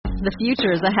The future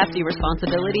is a hefty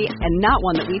responsibility and not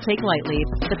one that we take lightly.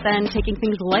 But then, taking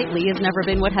things lightly has never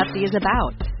been what Hefty is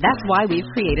about. That's why we've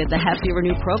created the Hefty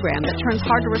Renew program that turns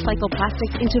hard-to-recycle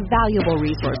plastics into valuable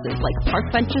resources like park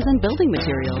benches and building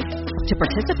materials. To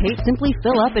participate, simply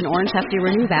fill up an orange Hefty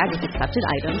Renew bag with accepted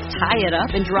items, tie it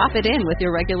up, and drop it in with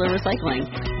your regular recycling.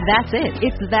 That's it.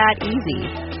 It's that easy.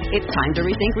 It's time to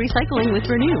rethink recycling with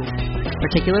Renew.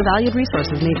 Particular valued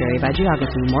resources may vary by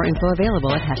geography. More info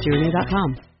available at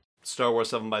heftyrenew.com. Star Wars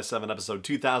 7x7, episode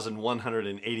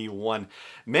 2181.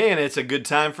 Man, it's a good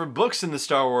time for books in the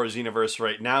Star Wars universe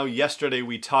right now. Yesterday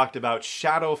we talked about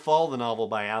Shadowfall, the novel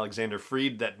by Alexander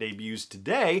Freed that debuts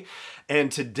today.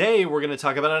 And today we're going to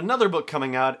talk about another book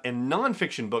coming out, a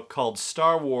nonfiction book called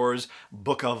Star Wars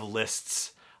Book of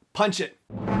Lists. Punch it!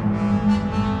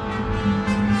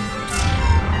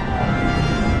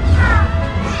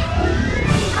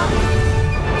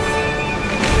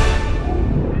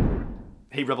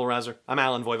 Hey Rebel Rouser, I'm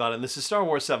Alan Voivod, and this is Star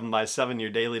Wars 7x7, your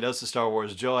daily dose of Star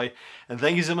Wars joy, and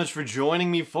thank you so much for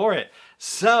joining me for it.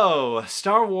 So,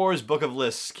 Star Wars Book of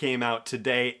Lists came out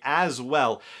today as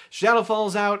well.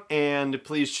 Shadowfall's out, and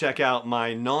please check out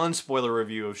my non-spoiler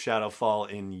review of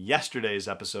Shadowfall in yesterday's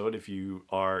episode if you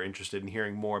are interested in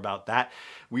hearing more about that.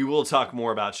 We will talk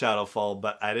more about Shadowfall,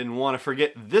 but I didn't want to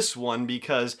forget this one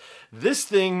because this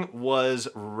thing was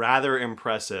rather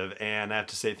impressive, and I have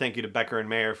to say thank you to Becker and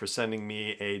Mayer for sending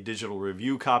me a digital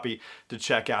review copy to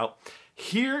check out.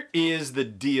 Here is the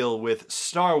deal with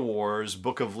Star Wars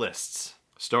Book of Lists.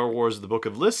 Star Wars The Book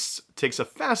of Lists takes a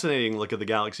fascinating look at the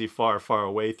galaxy far, far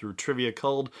away through trivia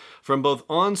culled from both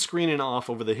on-screen and off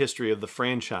over the history of the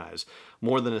franchise.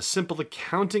 More than a simple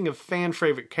accounting of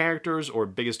fan-favorite characters or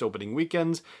biggest opening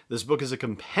weekends, this book is a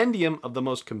compendium of the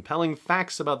most compelling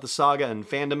facts about the saga and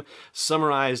fandom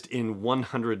summarized in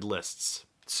 100 lists.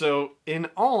 So, in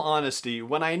all honesty,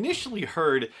 when I initially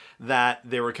heard that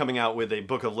they were coming out with a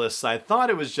book of lists, I thought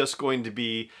it was just going to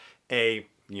be a,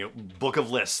 book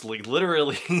of lists, like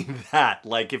literally that.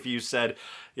 Like if you said,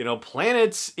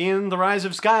 planets in The Rise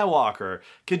of Skywalker,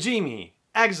 Kijimi,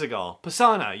 Exegol,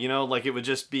 Pisana, like it would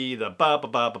just be the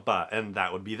ba-ba-ba-ba-ba, and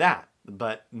that would be that.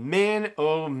 But man,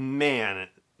 oh man,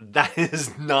 that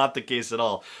is not the case at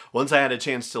all. Once I had a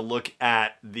chance to look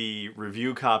at the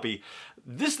review copy,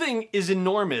 this thing is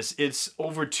enormous. It's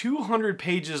over 200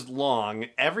 pages long.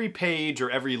 Every page,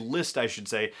 or every list I should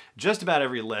say, just about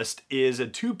every list, is a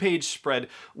 2-page spread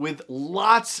with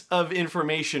lots of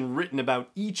information written about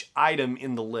each item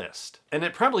in the list. And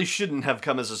it probably shouldn't have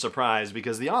come as a surprise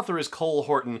because the author is Cole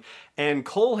Horton, and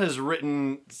Cole has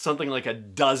written something like a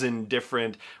dozen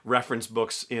different reference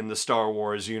books in the Star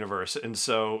Wars universe. And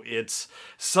so it's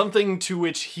something to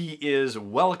which he is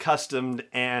well accustomed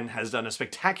and has done a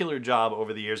spectacular job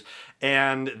over the years,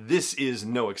 and this is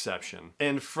no exception.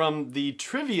 And from the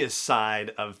trivia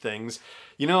side of things,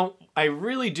 I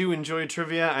really do enjoy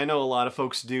trivia. I know a lot of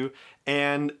folks do,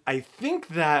 and I think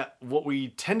that what we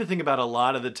tend to think about a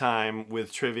lot of the time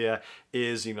with trivia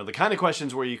is, the kind of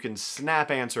questions where you can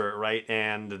snap answer it right,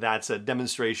 and that's a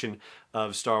demonstration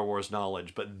of Star Wars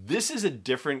knowledge. But this is a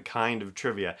different kind of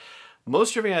trivia.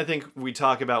 Most trivia I think we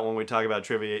talk about when we talk about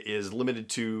trivia is limited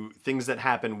to things that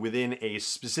happen within a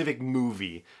specific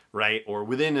movie, right? Or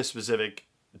within a specific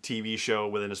TV show,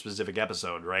 within a specific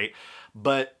episode, right?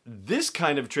 But this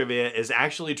kind of trivia is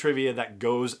actually trivia that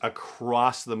goes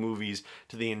across the movies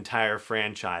to the entire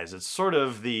franchise. It's sort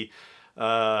of the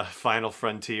final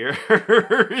frontier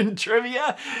in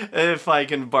trivia, if I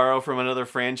can borrow from another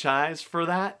franchise for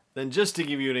that. Then just to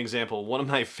give you an example, one of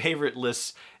my favorite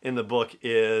lists in the book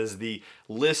is the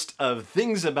list of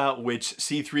things about which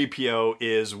C-3PO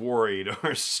is worried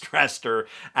or stressed or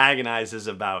agonizes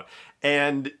about.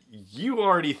 And you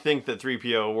already think that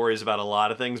 3PO worries about a lot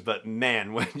of things, but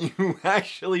man, when you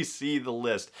actually see the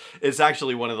list, it's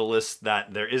actually one of the lists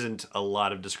that there isn't a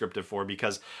lot of descriptive for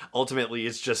because ultimately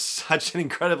it's just such an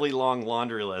incredibly long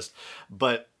laundry list.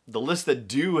 But the lists that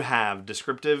do have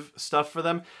descriptive stuff for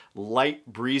them, light,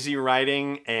 breezy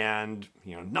writing, and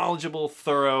knowledgeable,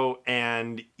 thorough,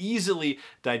 and easily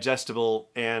digestible,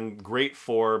 and great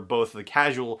for both the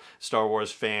casual Star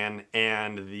Wars fan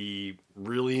and the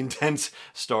really intense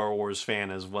Star Wars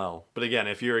fan as well. But again,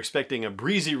 if you're expecting a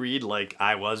breezy read like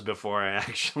I was before I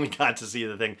actually got to see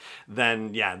the thing,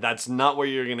 then yeah, that's not what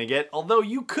you're gonna get. Although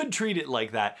you could treat it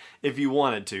like that if you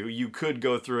wanted to. You could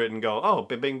go through it and go, oh,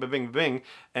 bing, bing, bing, bing,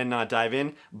 and not dive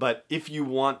in. But if you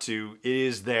want to, it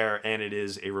is there and it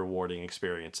is a rewarding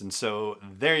experience. And so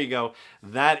there you go.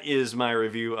 That is my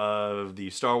review of the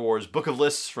Star Wars Book of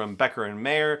Lists from Becker and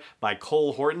Mayer by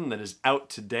Cole Horton that is out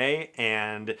today.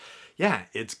 And yeah,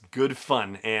 it's good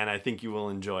fun, and I think you will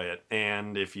enjoy it.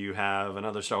 And if you have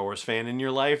another Star Wars fan in your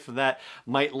life that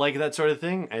might like that sort of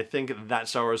thing, I think that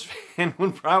Star Wars fan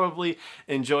would probably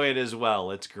enjoy it as well.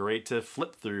 It's great to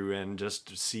flip through and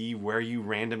just see where you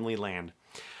randomly land.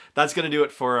 That's going to do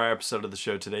it for our episode of the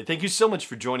show today. Thank you so much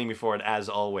for joining me for it, as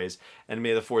always, and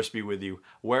may the Force be with you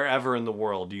wherever in the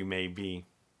world you may be.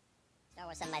 Star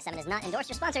Wars 7x7 is not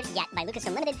endorsed or sponsored yet by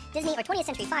Lucasfilm Limited, Disney, or 20th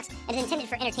Century Fox, and is intended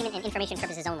for entertainment and information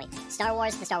purposes only. Star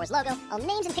Wars, the Star Wars logo, all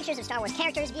names and pictures of Star Wars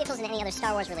characters, vehicles, and any other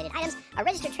Star Wars-related items are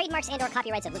registered trademarks and/or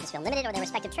copyrights of Lucasfilm Limited or their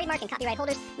respective trademark and copyright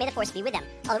holders. May the Force be with them.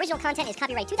 All original content is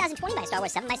copyright 2020 by Star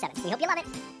Wars 7x7. We hope you love it.